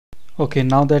Okay,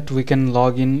 now that we can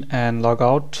log in and log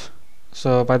out.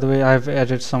 So by the way, I've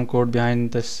added some code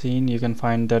behind the scene. You can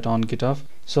find that on GitHub.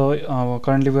 So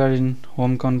currently we are in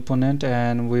home component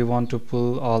and we want to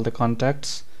pull all the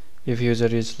contacts if user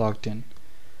is logged in.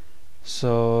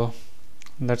 So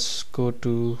let's go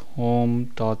to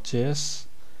home.js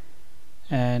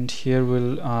and here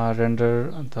we'll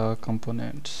render the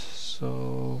component.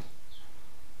 So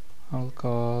I'll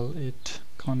call it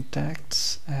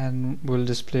contacts and we'll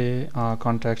display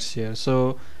contacts here.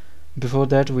 So before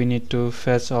that we need to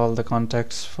fetch all the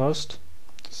contacts first.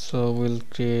 So we'll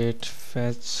create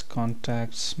fetch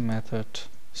contacts method.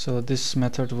 So this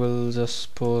method will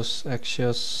just post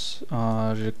Axios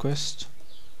request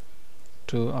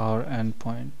to our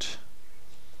endpoint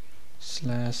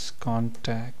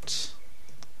 /contacts,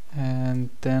 and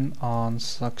then on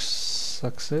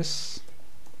success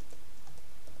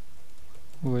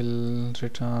will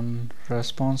return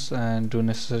response and do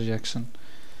necessary action.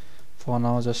 For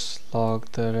now just log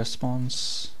the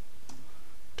response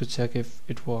to check if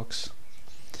it works.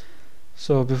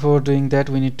 So before doing that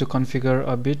we need to configure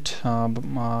a bit.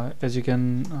 As you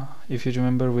can if you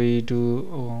remember, we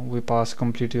pass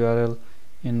complete URL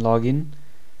in login,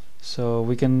 so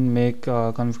we can make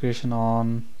configuration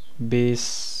on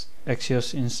base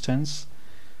Axios instance,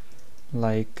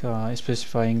 like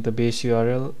specifying the base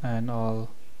URL and all.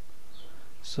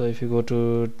 So if you go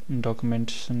to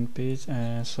documentation page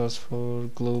and search for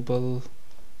global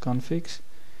configs,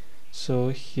 so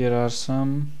here are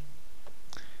some.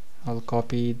 I'll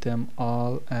copy them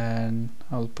all and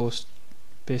I'll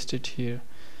paste it here.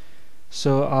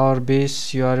 So our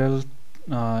base URL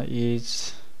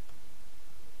is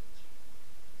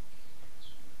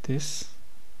this.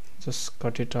 Just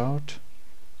cut it out,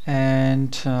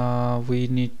 and we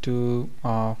need to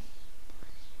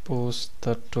post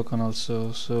the token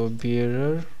also. So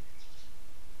bearer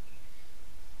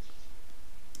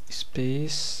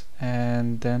space,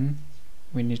 and then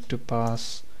we need to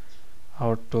pass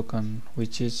our token,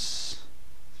 which is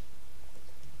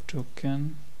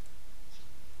token.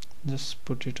 Just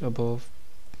put it above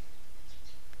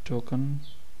token.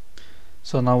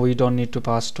 So now we don't need to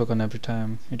pass token every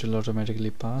time, it will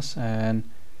automatically pass. And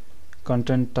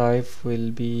content type will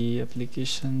be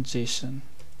application JSON.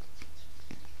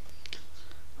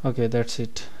 Okay, that's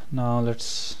it. Now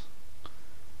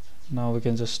we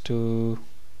can just do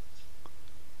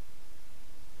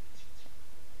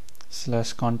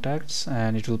 /contacts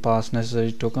and it will pass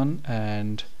necessary token,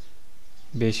 and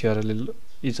base URL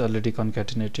is already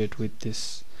concatenated with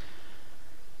this.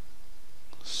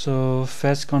 So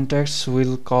fetch contacts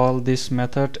will call this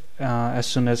method as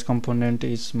soon as component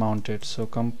is mounted. So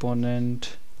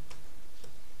component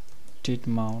did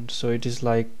mount, so it is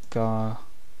like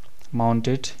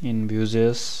mounted in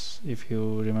Vue.js, if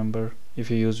you remember, if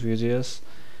you use Vue.js.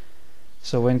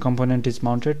 So when component is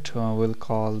mounted, we'll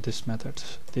call this method,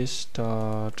 this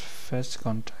dot fetch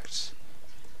contacts.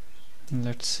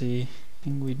 Let's see, I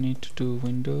think we need to do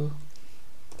window.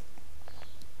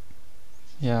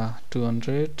 Yeah,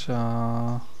 200.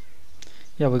 Yeah,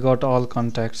 we got all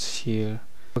contacts here.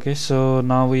 Okay, so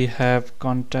now we have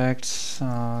contacts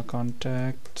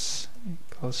contacts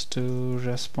equals to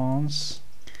response,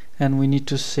 and we need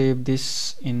to save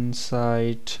this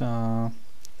inside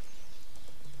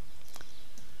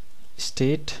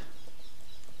state.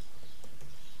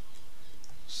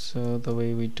 So the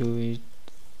way we do it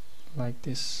like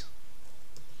this.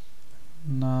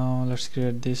 Now let's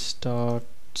create this dot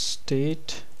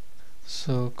state.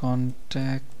 So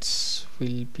contacts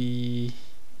will be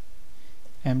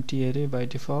empty array by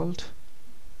default,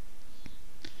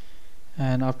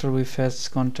 and after we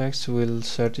fetch contacts we'll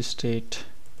set state.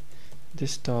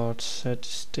 This dot set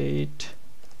state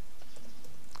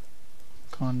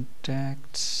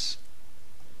contacts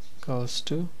equals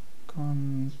to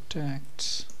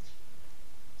contacts,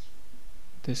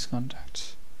 this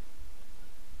contacts.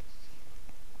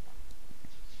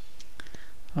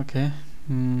 Okay,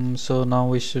 so now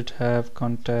we should have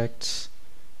contacts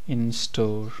in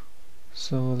store.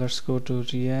 So let's go to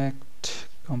React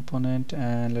component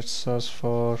and let's search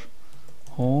for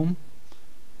home,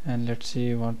 and let's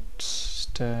see what's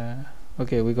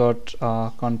okay, we got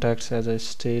contacts as a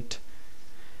state,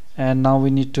 and now we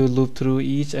need to loop through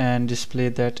each and display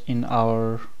that in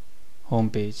our home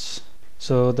page.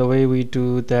 So the way we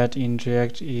do that in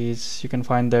React is, you can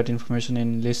find that information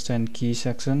in list and key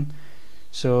section.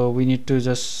 So we need to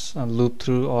just loop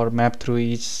through or map through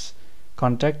each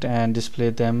contact and display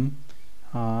them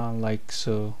like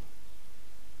so,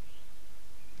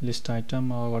 list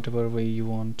item or whatever way you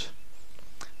want.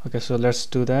 Okay, so let's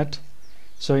do that.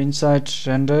 So inside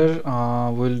render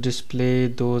we'll display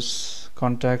those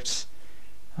contacts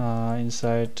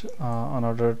inside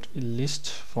unordered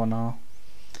list for now,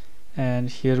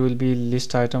 and here will be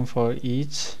list item for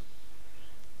each.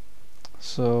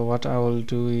 So what I will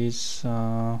do is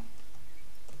I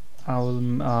will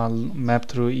map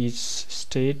through each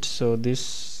state. So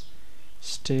this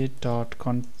state dot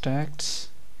contacts,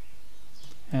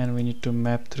 and we need to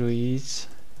map through each,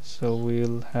 so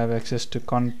we'll have access to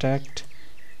contact,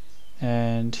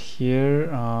 and here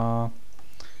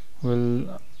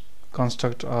we'll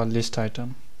construct a list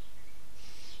item,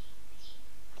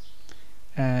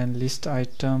 and list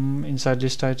item, inside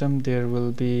list item there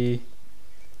will be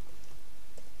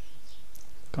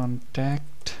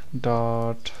contact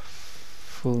dot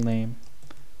full name.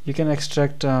 You can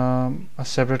extract a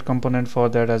separate component for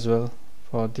that as well.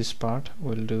 For this part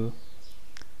we'll do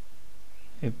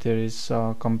if there is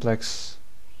complex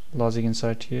logic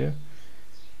inside here.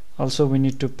 Also we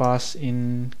need to pass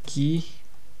in key,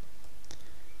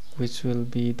 which will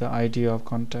be the ID of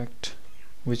contact,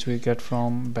 which we get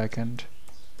from backend.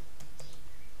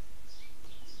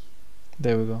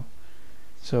 There we go.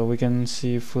 So we can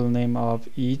see full name of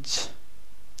each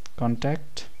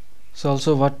contact. So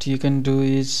also what you can do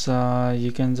is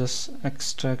you can just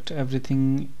extract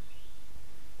everything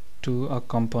to a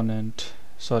component,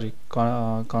 sorry,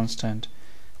 constant.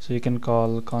 So you can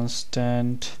call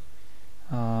constant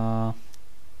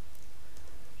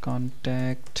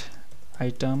contact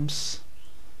items,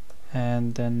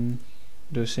 and then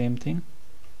do same thing,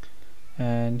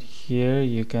 and here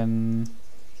you can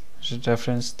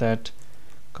reference that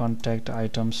contact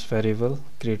items variable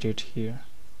created here.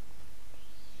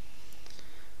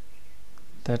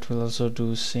 That will also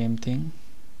do same thing.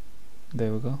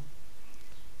 There we go.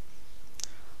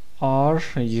 Or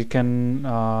you can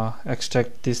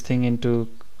extract this thing into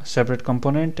a separate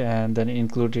component and then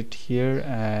include it here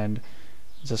and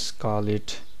just call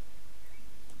it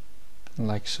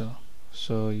like so.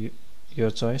 So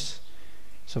your choice.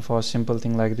 So for a simple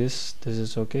thing like this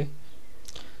is okay.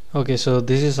 Okay, so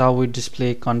this is how we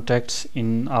display contacts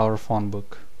in our phone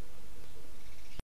book.